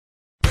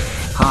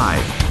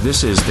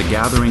This is The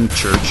Gathering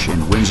Church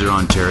in Windsor,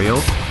 Ontario,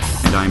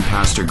 and I'm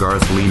Pastor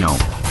Garth Leno.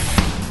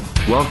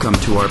 Welcome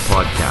to our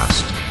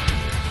podcast.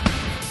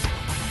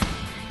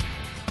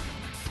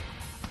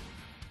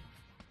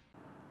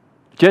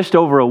 Just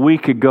over a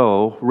week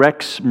ago,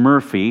 Rex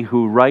Murphy,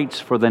 who writes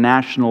for the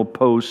National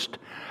Post,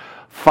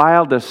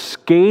 filed a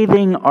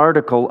scathing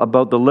article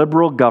about the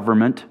Liberal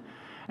government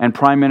and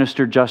Prime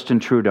Minister Justin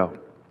Trudeau.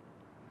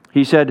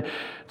 He said,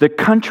 "The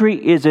country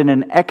is in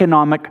an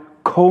economic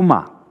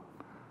coma.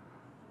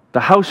 The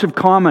House of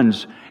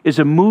Commons is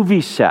a movie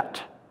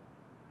set.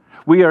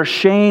 We are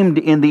shamed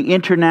in the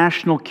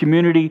international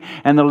community,"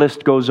 and the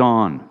list goes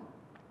on.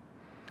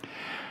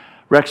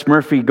 Rex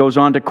Murphy goes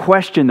on to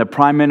question the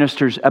Prime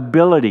Minister's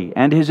ability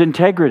and his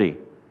integrity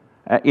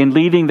in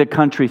leading the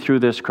country through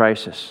this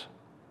crisis.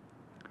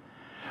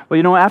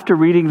 Well, after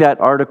reading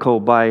that article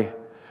by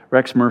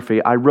Rex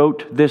Murphy, I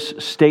wrote this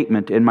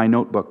statement in my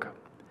notebook.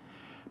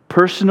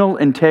 Personal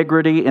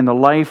integrity in the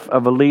life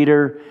of a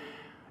leader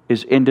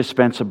is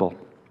indispensable.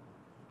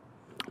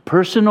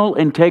 Personal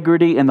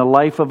integrity in the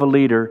life of a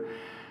leader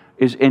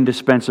is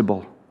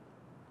indispensable.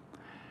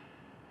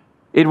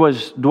 It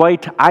was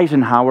Dwight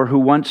Eisenhower who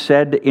once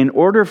said, "In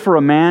order for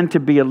a man to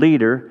be a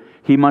leader,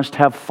 he must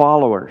have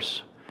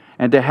followers.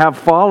 And to have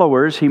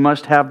followers, he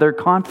must have their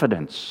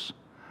confidence.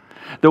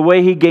 The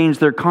way he gains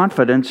their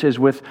confidence is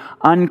with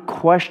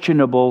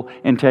unquestionable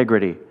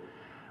integrity.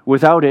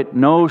 Without it,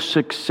 no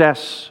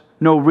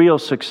real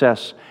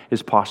success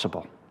is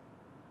possible."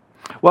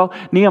 Well,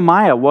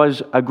 Nehemiah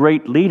was a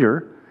great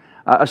leader,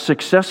 a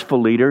successful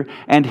leader,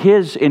 and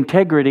his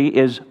integrity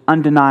is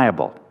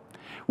undeniable.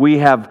 We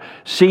have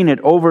seen it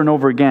over and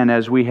over again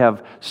as we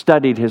have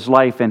studied his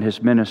life and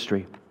his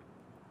ministry.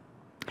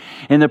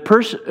 In the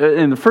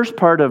first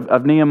part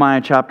of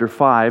Nehemiah chapter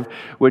 5,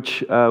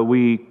 which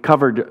we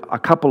covered a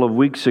couple of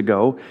weeks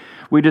ago,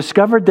 we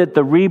discovered that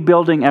the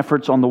rebuilding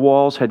efforts on the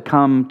walls had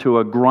come to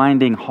a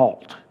grinding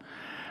halt.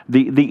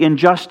 The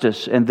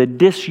injustice and the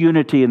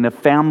disunity in the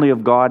family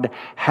of God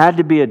had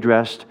to be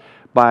addressed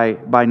by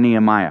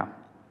Nehemiah.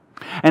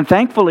 And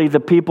thankfully, the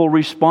people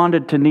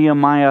responded to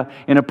Nehemiah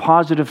in a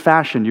positive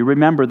fashion. You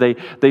remember,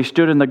 they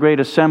stood in the great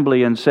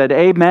assembly and said,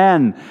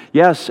 "Amen,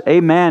 yes,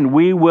 amen,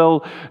 we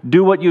will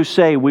do what you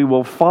say, we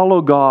will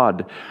follow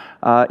God.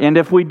 And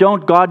if we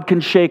don't, God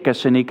can shake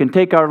us, and He can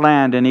take our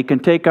land, and He can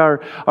take our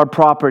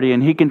property,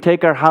 and He can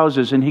take our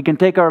houses, and He can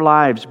take our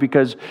lives,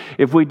 because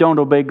if we don't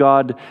obey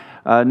God,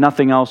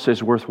 nothing else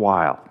is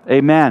worthwhile."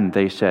 Amen,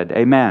 they said.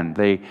 Amen.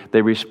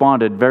 They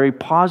responded very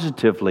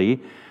positively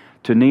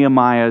to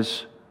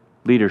Nehemiah's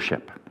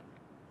leadership.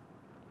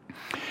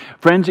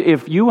 Friends,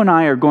 if you and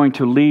I are going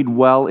to lead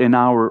well in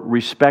our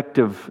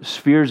respective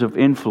spheres of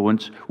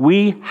influence,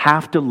 we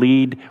have to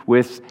lead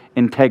with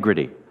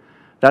integrity.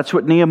 That's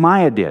what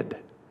Nehemiah did.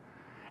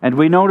 And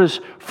we notice,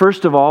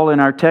 first of all, in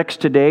our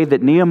text today,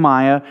 that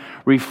Nehemiah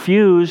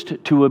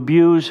refused to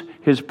abuse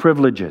his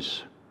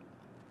privileges.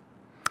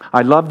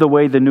 I love the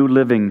way the New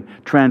Living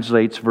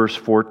translates verse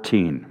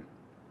 14.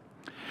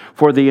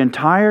 "For the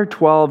entire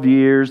 12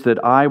 years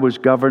that I was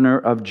governor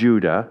of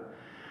Judah,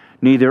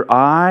 neither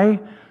I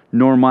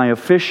nor my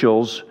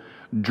officials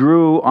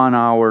drew on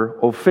our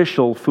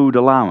official food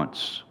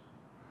allowance."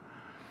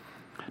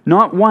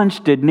 Not once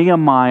did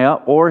Nehemiah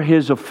or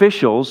his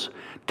officials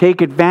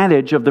take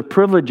advantage of the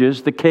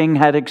privileges the king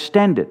had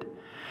extended.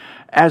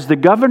 As the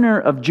governor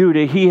of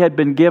Judah, he had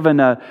been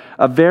given a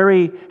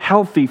very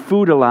healthy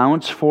food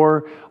allowance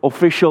for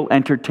official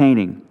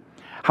entertaining.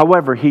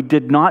 However, he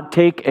did not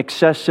take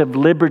excessive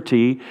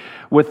liberty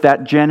with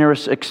that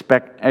generous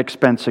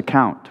expense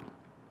account.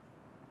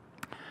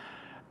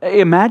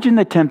 Imagine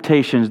the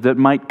temptations that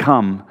might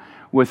come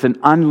with an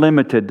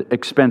unlimited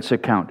expense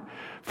account.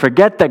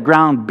 Forget the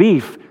ground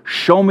beef.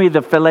 Show me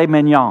the filet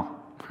mignon.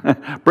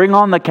 Bring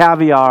on the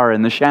caviar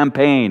and the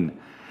champagne.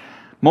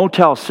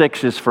 Motel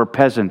 6 is for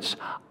peasants.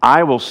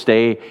 I will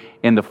stay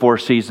in the Four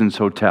Seasons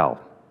Hotel.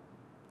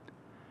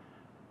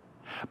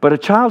 But a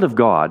child of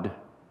God,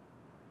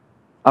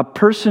 a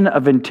person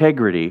of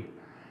integrity,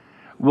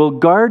 will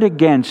guard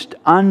against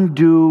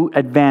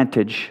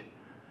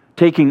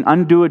taking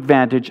undue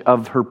advantage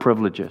of her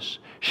privileges.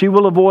 She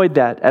will avoid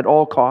that at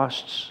all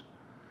costs.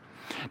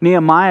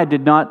 Nehemiah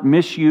did not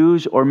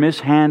misuse or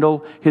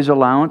mishandle his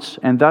allowance,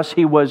 and thus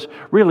he was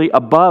really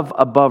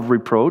above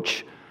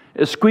reproach,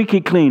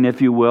 squeaky clean,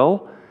 if you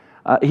will.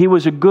 He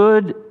was a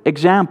good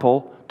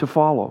example to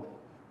follow.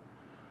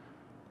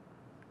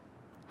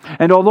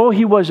 And although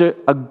he was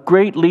a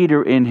great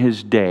leader in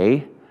his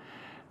day,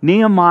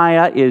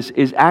 Nehemiah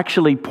is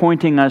actually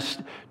pointing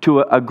us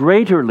to a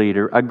greater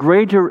leader, a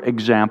greater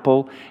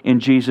example in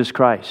Jesus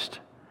Christ.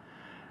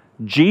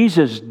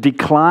 Jesus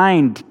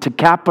declined to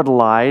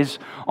capitalize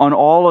on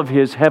all of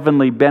his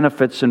heavenly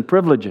benefits and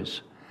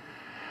privileges.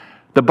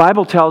 The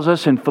Bible tells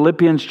us in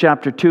Philippians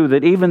chapter 2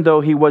 that even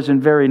though he was in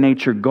very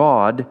nature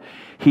God,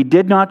 he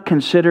did not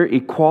consider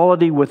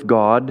equality with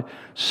God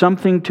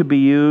something to be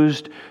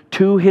used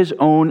to his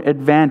own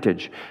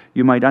advantage.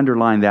 You might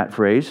underline that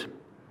phrase.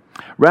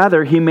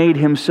 Rather, he made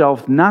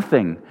himself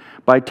nothing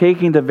by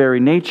taking the very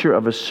nature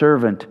of a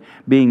servant,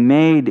 being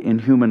made in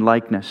human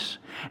likeness.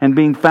 And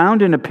being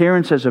found in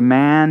appearance as a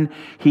man,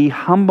 he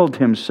humbled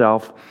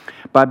himself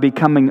by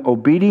becoming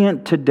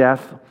obedient to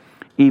death,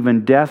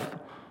 even death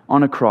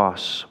on a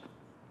cross.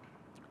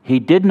 He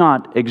did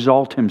not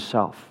exalt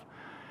himself.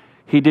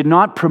 He did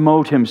not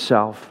promote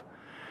himself.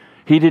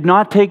 He did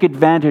not take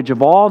advantage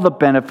of all the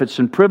benefits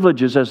and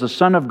privileges as the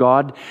Son of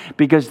God,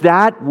 because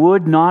that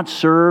would not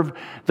serve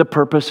the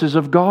purposes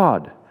of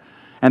God.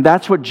 And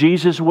that's what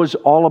Jesus was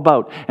all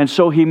about. And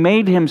so he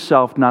made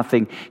himself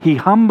nothing. He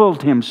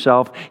humbled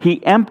himself.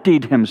 He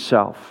emptied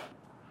himself.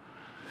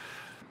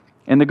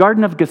 In the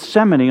Garden of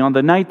Gethsemane, on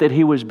the night that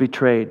he was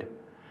betrayed,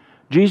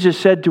 Jesus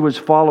said to his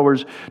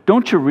followers,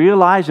 "Don't you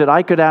realize that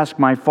I could ask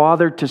my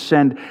Father to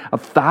send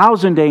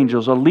 1,000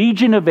 angels, a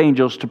legion of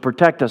angels to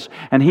protect us,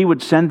 and he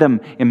would send them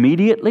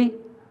immediately?"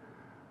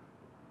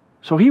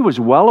 So he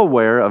was well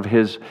aware of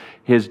his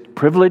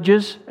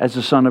privileges as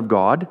the Son of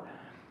God.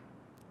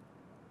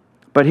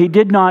 But he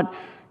did not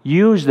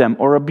use them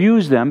or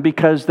abuse them,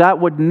 because that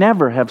would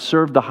never have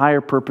served the higher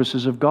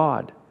purposes of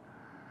God.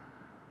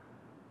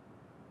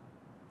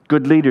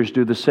 Good leaders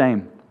do the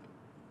same.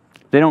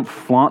 They don't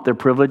flaunt their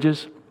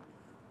privileges.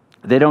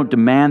 They don't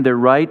demand their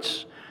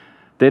rights.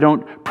 They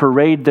don't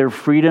parade their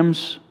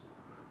freedoms.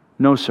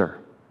 No, sir.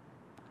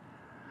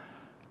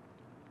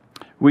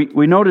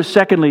 We notice,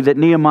 secondly, that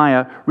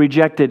Nehemiah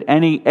rejected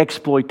any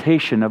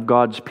exploitation of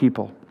God's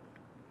people.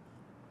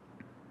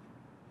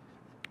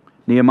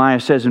 Nehemiah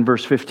says in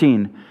verse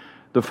 15,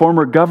 "The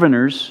former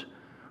governors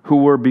who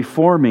were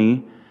before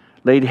me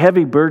laid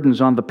heavy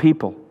burdens on the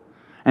people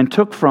and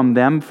took from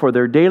them for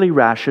their daily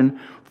ration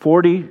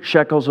 40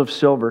 shekels of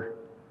silver.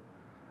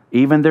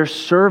 Even their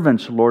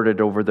servants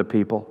lorded over the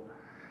people.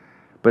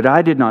 But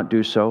I did not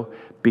do so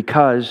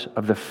because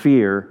of the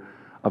fear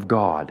of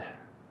God."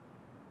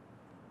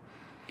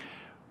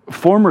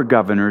 Former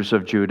governors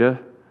of Judah,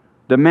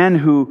 the men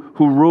who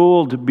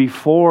ruled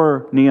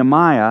before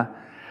Nehemiah,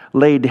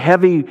 laid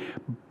heavy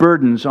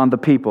burdens on the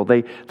people.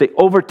 They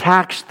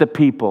overtaxed the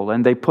people,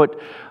 and they put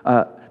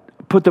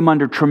them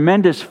under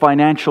tremendous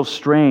financial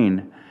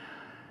strain.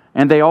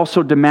 And they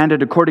also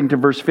demanded, according to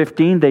verse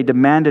 15, they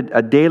demanded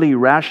a daily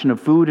ration of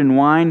food and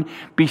wine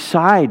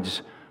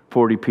besides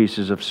 40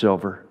 pieces of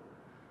silver.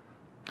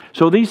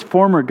 So these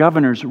former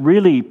governors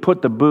really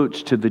put the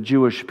boots to the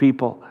Jewish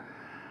people,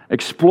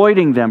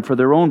 exploiting them for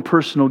their own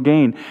personal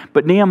gain.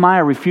 But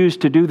Nehemiah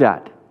refused to do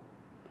that.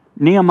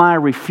 Nehemiah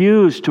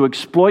refused to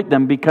exploit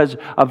them because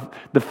of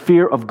the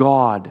fear of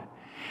God.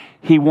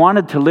 He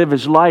wanted to live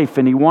his life,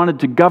 and he wanted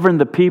to govern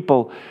the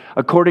people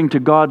according to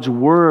God's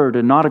word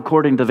and not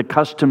according to the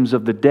customs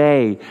of the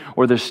day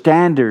or the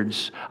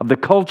standards of the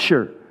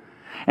culture.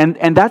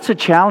 And that's a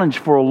challenge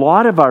for a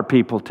lot of our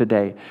people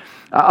today.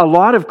 A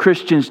lot of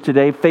Christians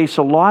today face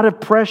a lot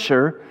of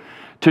pressure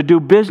to do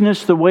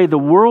business the way the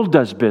world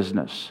does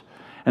business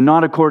and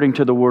not according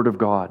to the Word of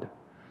God.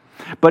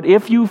 But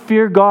if you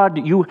fear God,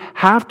 you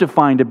have to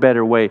find a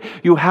better way.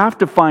 You have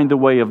to find the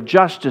way of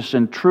justice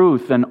and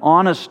truth and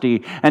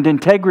honesty and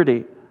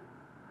integrity.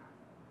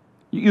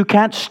 You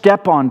can't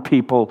step on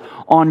people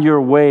on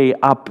your way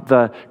up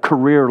the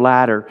career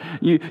ladder.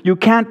 You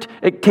can't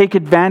take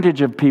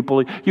advantage of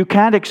people. You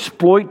can't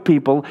exploit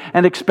people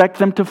and expect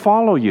them to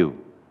follow you.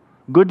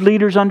 Good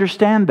leaders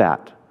understand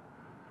that.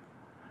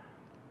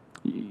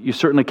 You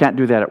certainly can't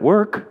do that at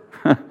work.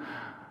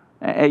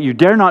 You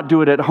dare not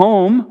do it at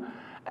home.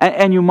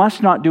 And you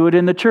must not do it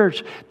in the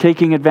church,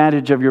 taking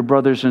advantage of your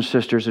brothers and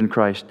sisters in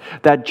Christ.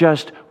 That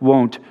just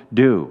won't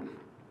do.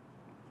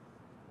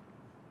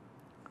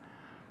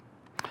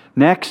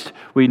 Next,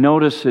 we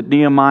notice that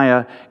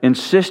Nehemiah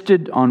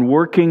insisted on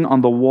working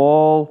on the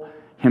wall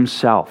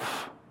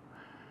himself.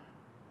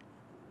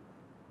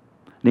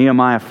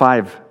 Nehemiah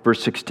 5,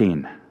 verse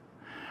 16.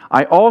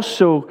 "I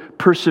also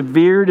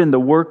persevered in the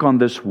work on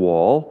this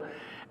wall,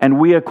 and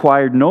we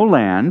acquired no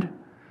land,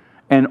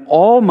 and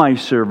all my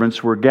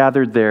servants were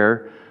gathered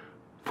there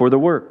for the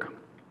work."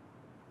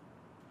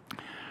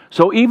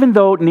 So even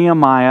though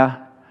Nehemiah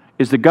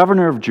is the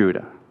governor of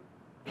Judah,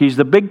 he's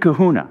the big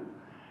kahuna,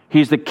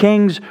 he's the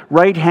king's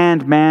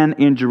right-hand man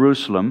in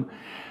Jerusalem,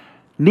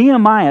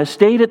 Nehemiah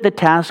stayed at the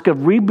task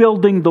of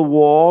rebuilding the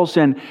walls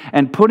and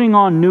putting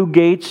on new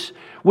gates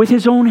with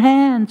his own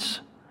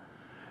hands.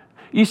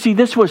 You see,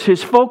 this was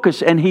his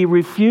focus, and he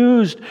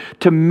refused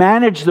to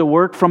manage the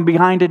work from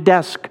behind a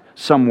desk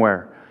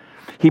somewhere.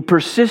 He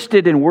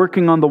persisted in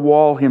working on the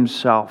wall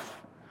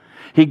himself.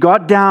 He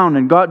got down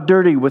and got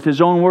dirty with his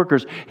own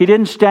workers. He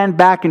didn't stand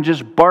back and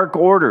just bark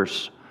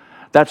orders.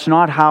 That's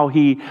not how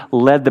he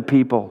led the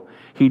people.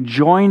 He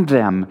joined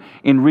them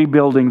in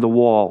rebuilding the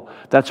wall.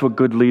 That's what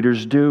good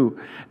leaders do.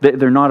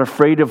 They're not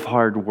afraid of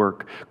hard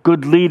work.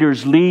 Good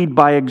leaders lead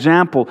by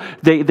example.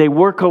 They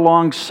work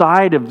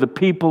alongside of the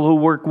people who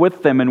work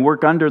with them and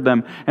work under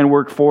them and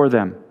work for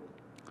them.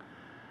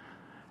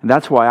 And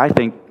that's why I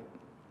think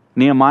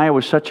Nehemiah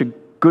was such a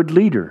good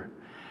leader.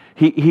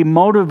 He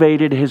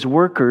motivated his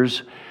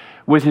workers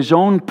with his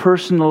own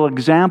personal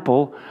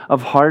example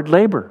of hard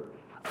labor,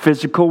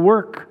 physical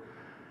work.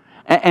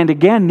 And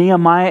again,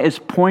 Nehemiah is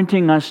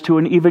pointing us to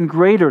an even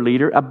greater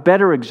leader, a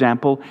better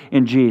example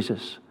in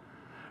Jesus.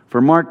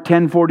 For Mark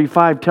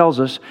 10:45 tells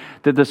us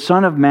that the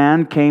Son of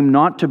Man came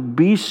not to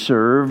be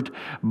served,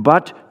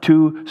 but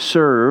to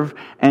serve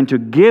and to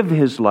give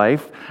his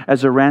life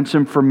as a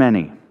ransom for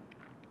many.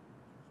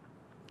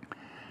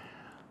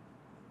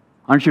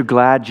 Aren't you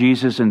glad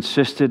Jesus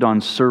insisted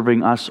on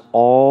serving us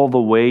all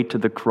the way to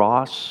the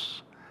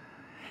cross?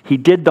 He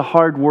did the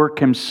hard work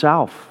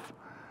himself,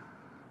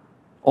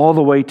 all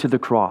the way to the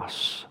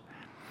cross.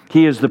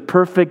 He is the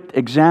perfect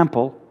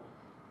example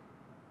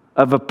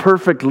of a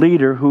perfect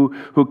leader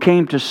who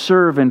came to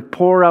serve and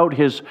pour out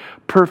his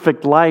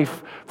perfect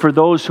life for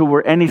those who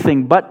were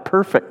anything but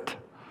perfect.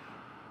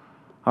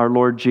 Our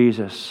Lord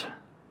Jesus.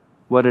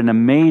 What an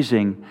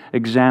amazing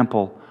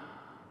example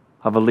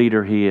of a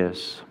leader he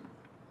is.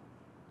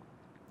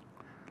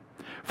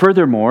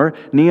 Furthermore,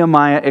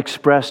 Nehemiah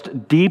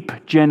expressed deep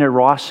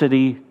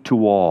generosity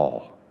to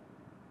all.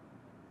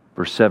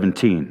 Verse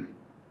 17.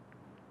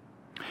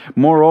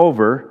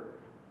 Moreover,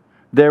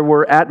 there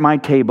were at my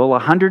table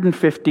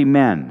 150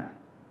 men,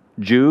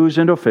 Jews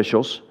and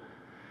officials,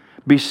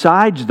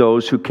 besides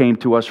those who came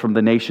to us from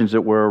the nations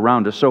that were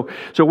around us. So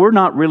we're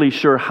not really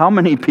sure how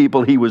many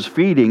people he was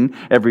feeding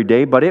every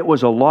day, but it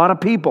was a lot of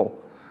people.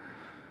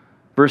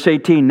 Verse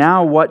 18,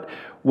 now what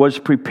was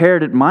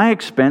prepared at my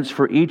expense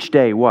for each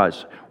day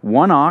was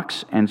 1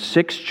 ox and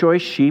 6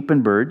 choice sheep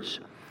and birds,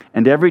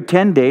 and every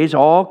 10 days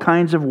all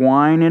kinds of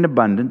wine in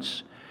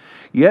abundance.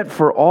 Yet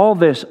for all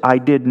this I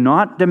did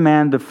not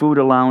demand the food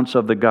allowance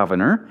of the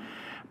governor,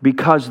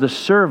 because the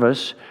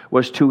service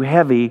was too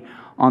heavy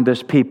on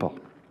this people.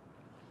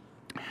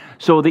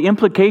 So the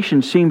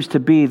implication seems to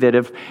be that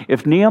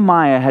if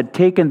Nehemiah had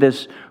taken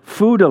this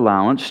food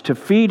allowance to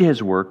feed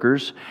his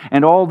workers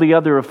and all the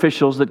other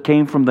officials that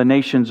came from the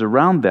nations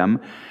around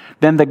them,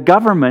 then the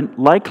government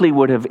likely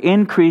would have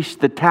increased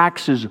the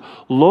taxes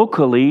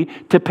locally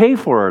to pay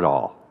for it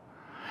all.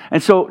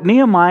 And so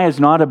Nehemiah is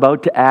not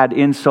about to add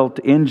insult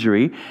to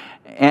injury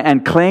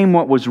and claim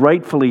what was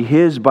rightfully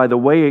his by the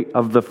way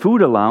of the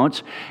food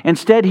allowance.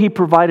 Instead, he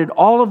provided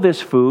all of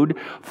this food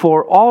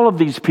for all of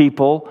these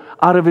people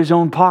out of his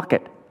own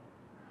pocket.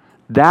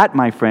 That,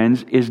 my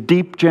friends, is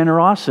deep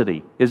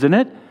generosity, isn't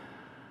it?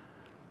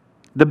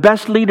 The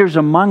best leaders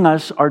among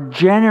us are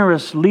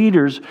generous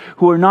leaders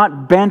who are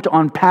not bent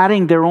on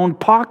padding their own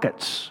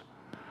pockets.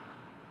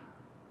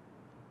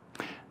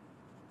 A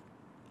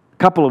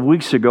couple of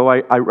weeks ago,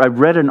 I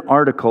read an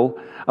article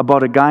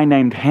about a guy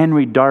named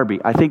Henry Darby.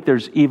 I think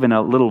there's even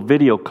a little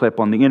video clip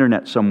on the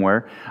internet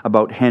somewhere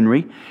about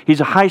Henry. He's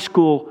a high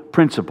school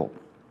principal.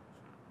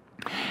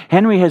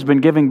 Henry has been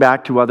giving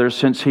back to others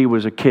since he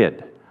was a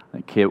kid.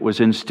 It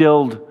was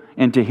instilled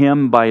into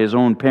him by his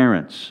own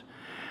parents.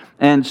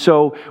 And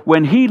so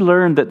when he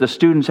learned that the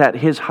students at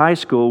his high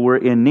school were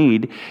in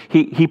need,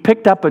 he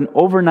picked up an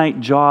overnight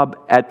job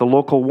at the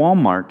local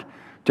Walmart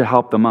to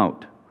help them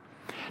out.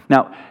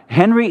 Now,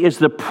 Henry is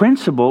the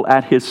principal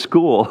at his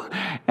school,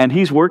 and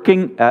he's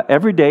working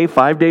every day,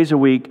 5 days a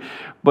week,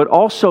 but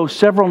also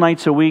several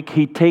nights a week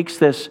he takes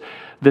this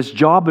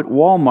job at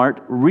Walmart,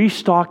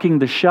 restocking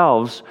the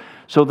shelves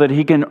so that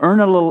he can earn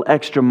a little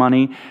extra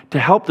money to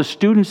help the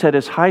students at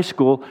his high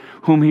school,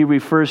 whom he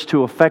refers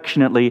to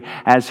affectionately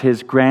as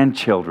his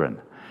grandchildren.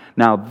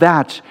 Now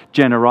that's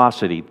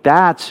generosity.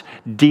 That's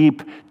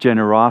deep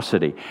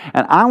generosity.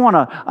 And I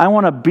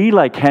want to be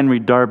like Henry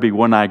Darby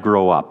when I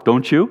grow up,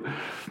 don't you?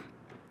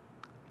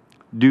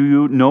 Do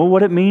you know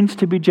what it means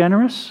to be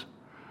generous?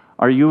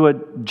 Are you a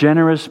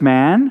generous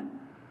man?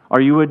 Are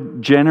you a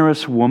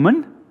generous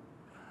woman?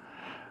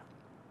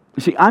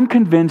 You see, I'm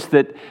convinced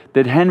that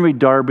Henry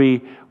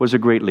Darby was a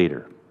great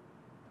leader.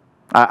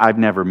 I've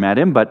never met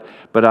him, but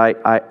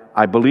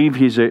I believe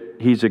he's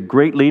a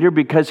great leader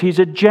because he's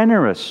a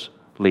generous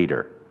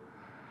leader.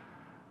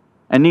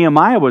 And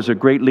Nehemiah was a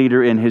great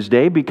leader in his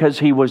day because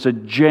he was a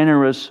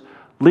generous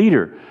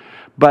leader.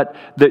 But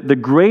the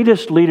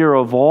greatest leader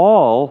of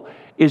all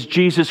is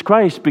Jesus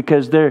Christ,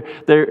 because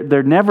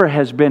there never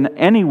has been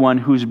anyone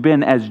who's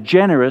been as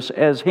generous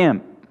as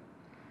him.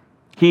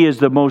 He is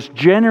the most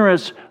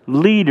generous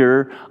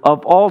leader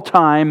of all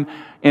time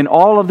in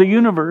all of the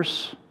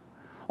universe.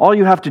 All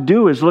you have to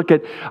do is look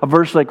at a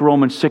verse like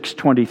Romans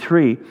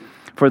 6:23.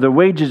 For the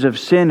wages of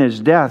sin is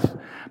death,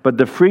 but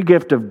the free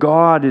gift of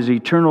God is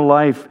eternal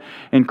life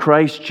in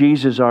Christ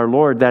Jesus our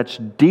Lord. That's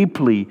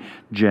deeply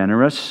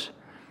generous.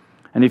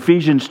 And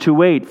Ephesians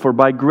 2:8, for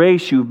by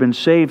grace you've been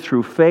saved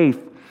through faith.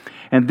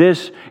 And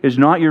this is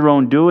not your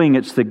own doing,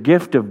 it's the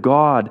gift of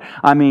God.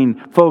 I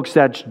mean, folks,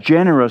 that's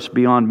generous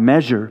beyond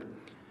measure.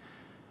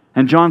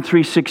 And John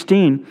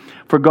 3:16,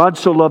 for God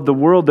so loved the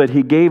world that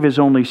He gave His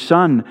only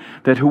Son,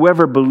 that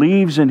whoever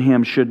believes in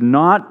Him should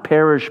not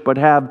perish but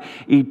have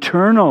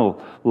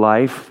eternal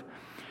life.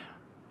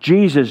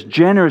 Jesus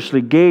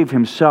generously gave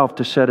Himself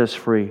to set us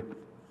free.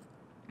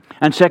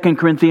 And 2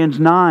 Corinthians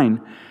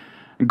 9,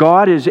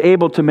 God is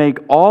able to make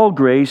all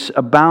grace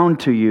abound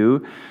to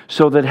you,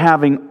 so that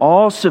having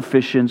all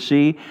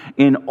sufficiency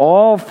in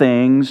all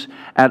things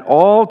at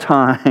all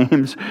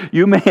times,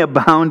 you may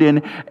abound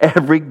in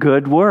every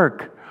good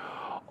work.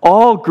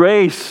 All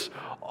grace,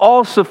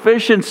 all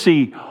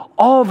sufficiency,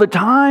 all the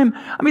time.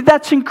 I mean,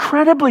 that's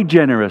incredibly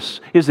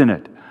generous, isn't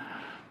it?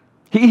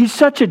 He's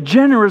such a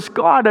generous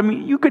God. I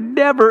mean, you could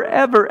never,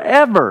 ever,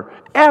 ever,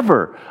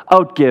 ever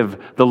outgive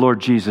the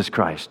Lord Jesus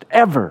Christ.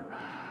 Ever.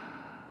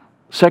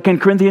 2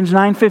 Corinthians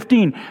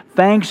 9:15,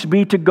 thanks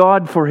be to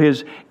God for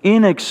His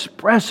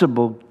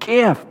inexpressible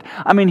gift.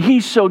 I mean,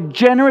 He's so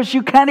generous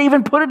you can't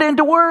even put it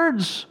into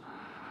words.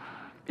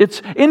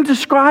 It's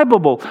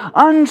indescribable,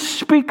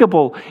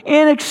 unspeakable,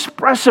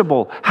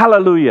 inexpressible.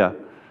 Hallelujah.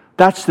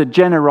 That's the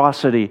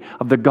generosity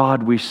of the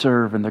God we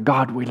serve and the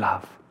God we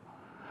love.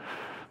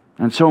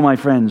 And so, my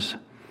friends,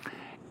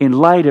 in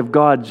light of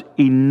God's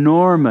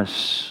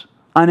enormous,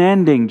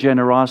 unending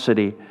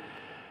generosity,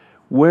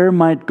 where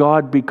might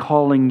God be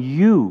calling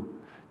you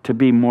to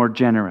be more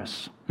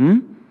generous?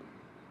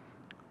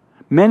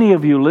 Many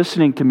of you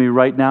listening to me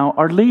right now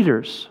are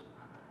leaders.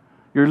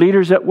 You're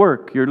leaders at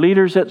work. You're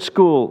leaders at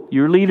school.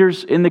 You're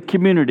leaders in the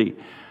community.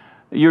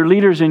 You're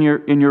leaders in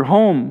your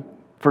home,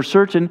 for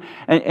certain,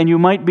 and you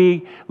might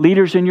be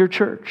leaders in your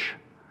church.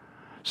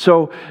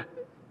 So,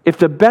 if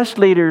the best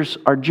leaders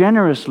are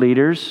generous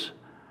leaders,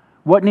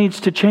 what needs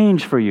to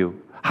change for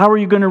you? How are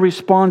you going to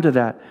respond to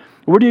that?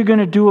 What are you going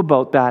to do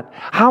about that?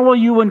 How will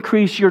you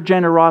increase your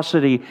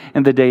generosity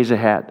in the days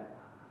ahead?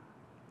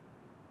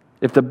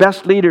 If the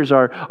best leaders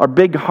are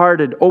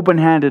big-hearted,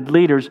 open-handed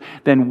leaders,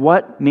 then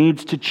what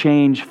needs to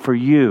change for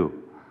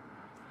you?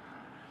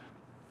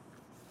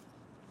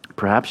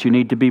 Perhaps you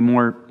need to be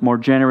more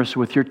generous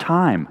with your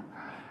time,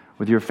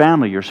 with your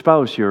family, your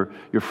spouse, your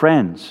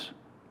friends.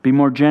 Be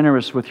more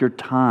generous with your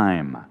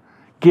time.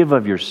 Give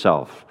of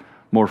yourself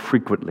more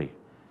frequently,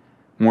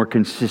 more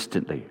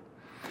consistently.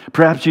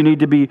 Perhaps you need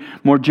to be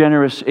more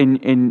generous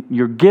in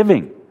your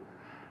giving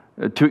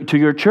to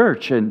your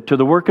church and to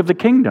the work of the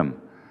kingdom.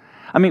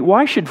 I mean,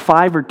 why should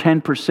 5 or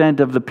 10%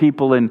 of the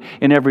people in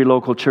every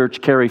local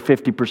church carry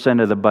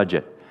 50% of the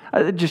budget?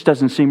 It just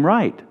doesn't seem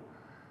right.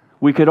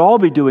 We could all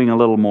be doing a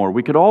little more.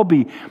 We could all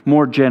be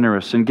more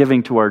generous in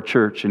giving to our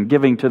church and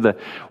giving to the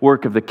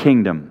work of the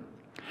kingdom.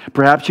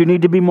 Perhaps you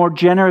need to be more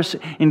generous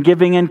in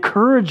giving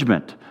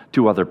encouragement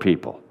to other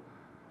people.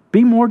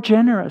 Be more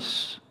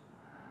generous.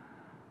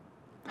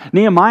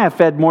 Nehemiah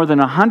fed more than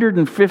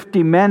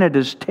 150 men at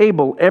his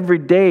table every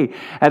day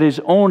at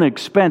his own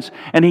expense,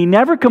 and he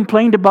never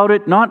complained about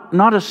it,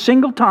 not a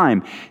single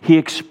time. He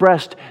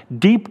expressed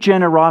deep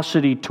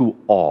generosity to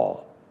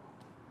all.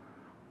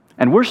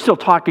 And we're still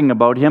talking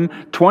about him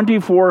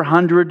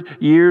 2,400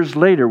 years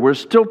later. We're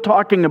still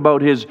talking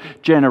about his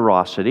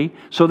generosity,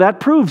 so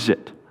that proves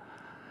it.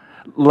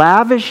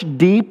 Lavish,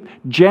 deep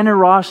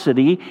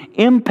generosity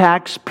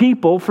impacts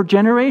people for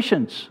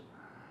generations.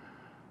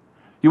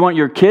 You want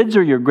your kids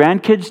or your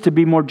grandkids to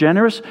be more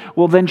generous?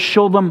 Well, then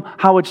show them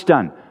how it's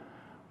done.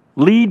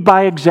 Lead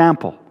by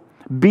example.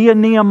 Be a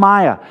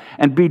Nehemiah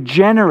and be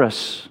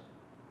generous.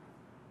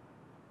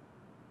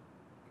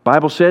 The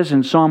Bible says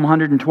in Psalm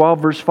 112,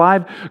 verse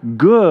 5,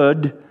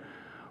 good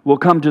will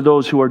come to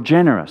those who are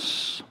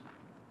generous.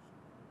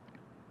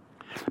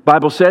 The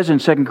Bible says in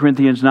 2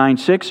 Corinthians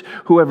 9:6,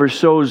 whoever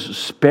sows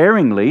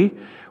sparingly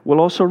will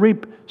also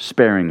reap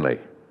sparingly.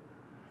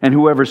 And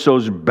whoever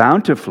sows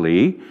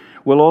bountifully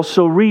will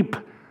also reap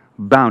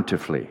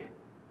bountifully.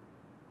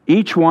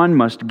 Each one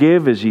must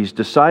give as he's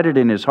decided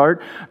in his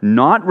heart,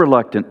 not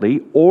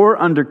reluctantly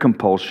or under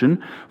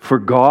compulsion, for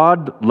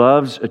God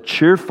loves a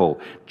cheerful,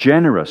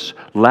 generous,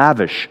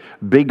 lavish,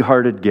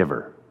 big-hearted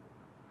giver.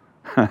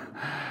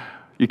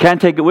 You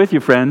can't take it with you,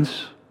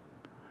 friends.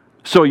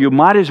 So you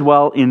might as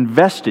well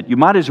invest it. You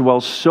might as well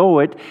sow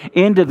it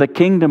into the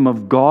kingdom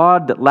of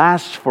God that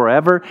lasts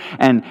forever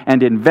and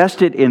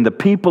invest it in the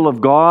people of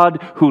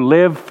God who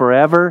live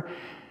forever,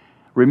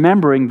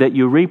 remembering that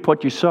you reap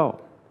what you sow.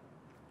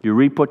 You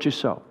reap what you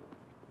sow.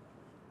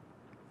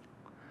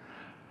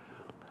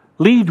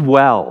 Lead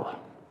well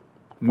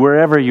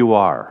wherever you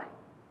are.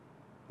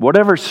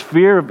 Whatever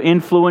sphere of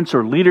influence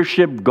or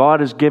leadership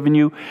God has given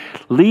you,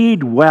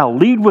 lead well.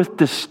 Lead with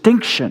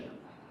distinction.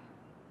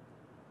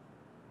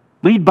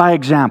 Lead by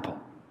example.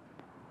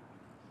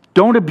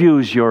 Don't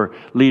abuse your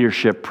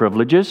leadership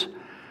privileges.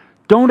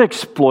 Don't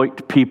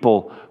exploit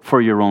people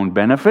for your own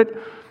benefit.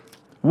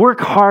 Work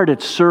hard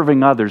at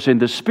serving others in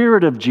the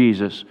spirit of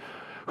Jesus,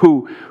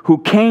 who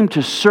came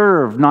to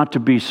serve, not to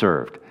be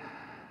served.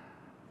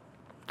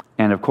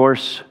 And of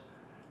course,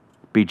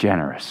 be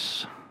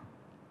generous.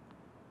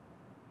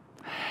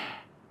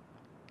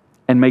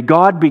 And may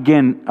God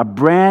begin a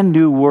brand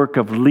new work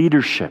of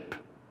leadership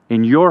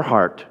in your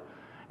heart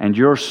and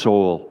your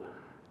soul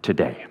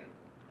today.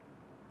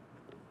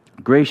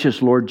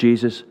 Gracious Lord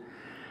Jesus,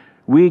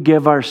 we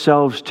give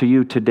ourselves to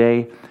you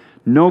today.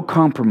 No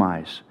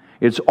compromise.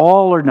 It's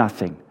all or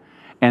nothing.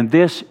 And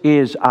this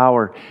is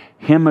our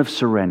hymn of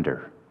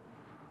surrender.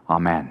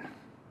 Amen.